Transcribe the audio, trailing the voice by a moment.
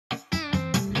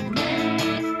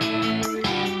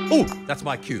Oh, that's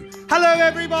my cue. Hello,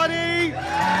 everybody!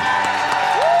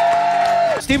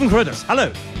 Stephen Grootes,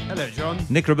 hello. Hello, John.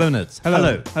 Nik Rabinowitz,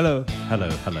 hello. Hello. Hello,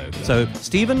 hello. So,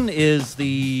 Stephen is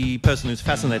the person who's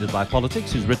fascinated by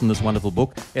politics, who's written this wonderful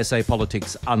book, Essay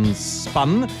Politics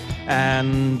Unspun.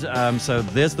 And so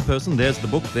there's the person, there's the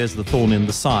book, there's the thorn in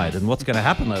the side. And what's going to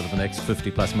happen over the next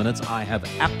 50 plus minutes, I have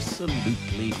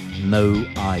absolutely no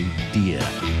idea.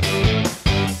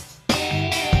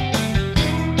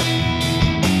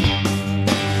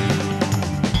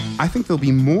 I think there'll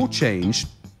be more change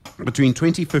between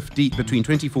 2014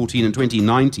 and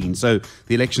 2019, so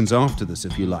the elections after this,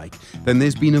 if you like, than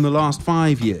there's been in the last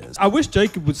 5 years. I wish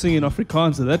Jacob would sing in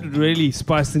Afrikaans, so that would really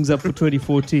spice things up for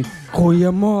 2014.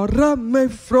 Goeiemôre my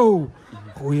vrou,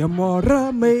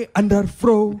 goeiemôre my ander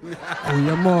vrou,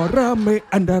 goeiemôre my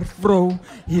ander vrou.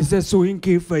 He's a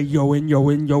swinkie for yo and yo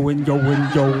and yo and yo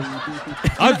and yo.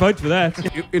 I'd vote for that.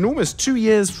 In almost 2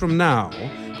 years from now,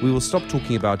 we will stop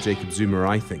talking about Jacob Zuma,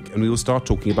 I think, and we will start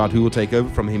talking about who will take over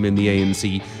from him in the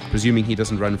ANC, presuming he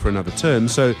doesn't run for another term.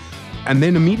 So, and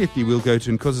then immediately we'll go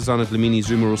to Nkosazana Dlamini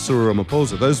Zuma or Cyril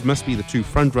Ramaphosa. Those must be the two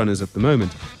front runners at the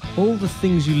moment. All the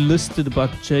things you listed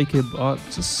about Jacob are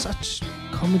just such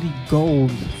comedy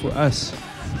gold for us.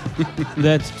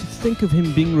 That to think of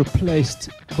him being replaced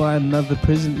by another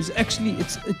president is actually,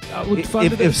 I would find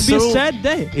it to be a sad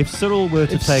day. If Cyril were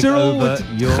to If take Cyril over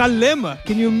Galema,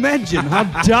 can you imagine how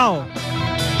dull